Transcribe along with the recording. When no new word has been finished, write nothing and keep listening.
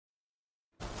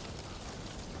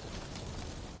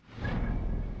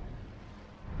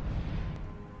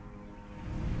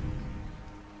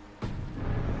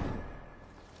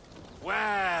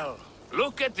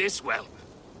look at this whelp.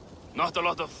 Not a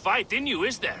lot of fight in you,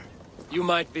 is there? You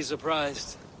might be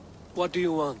surprised. What do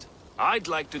you want? I'd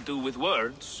like to do with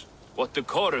words what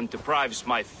decorum deprives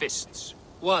my fists.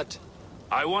 What?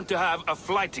 I want to have a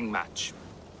flyting match.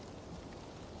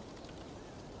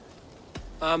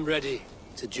 I'm ready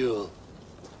to duel.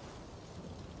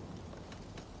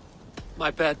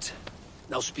 My pet,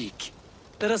 now speak.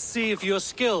 Let us see if your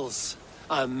skills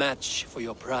are a match for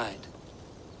your pride.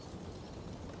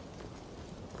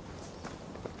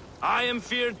 I am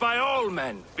feared by all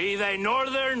men, be they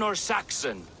Northern or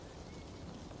Saxon.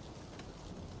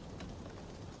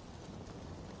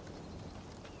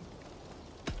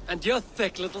 And your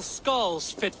thick little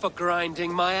skull's fit for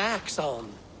grinding my axe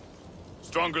on.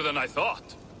 Stronger than I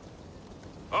thought.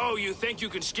 Oh, you think you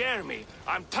can scare me?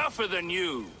 I'm tougher than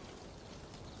you.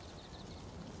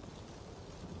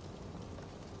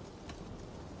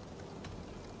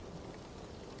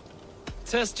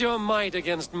 Test your might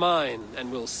against mine,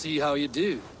 and we'll see how you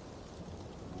do.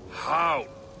 How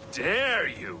dare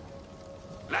you?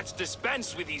 Let's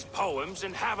dispense with these poems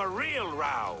and have a real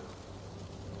row.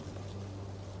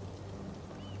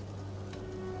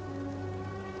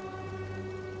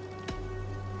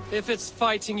 If it's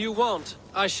fighting you want,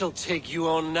 I shall take you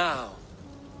on now.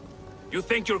 You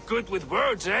think you're good with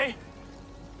words, eh?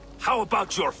 How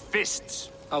about your fists?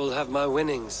 I will have my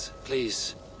winnings,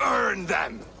 please. Earn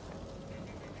them!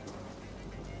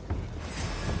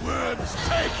 Words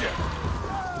taken!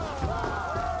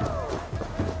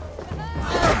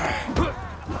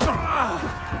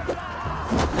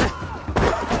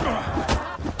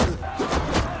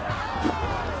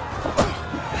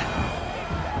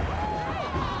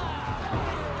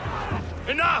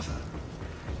 Enough!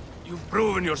 You've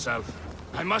proven yourself.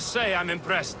 I must say I'm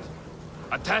impressed.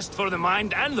 A test for the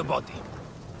mind and the body.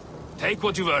 Take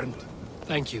what you've earned.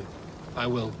 Thank you. I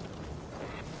will.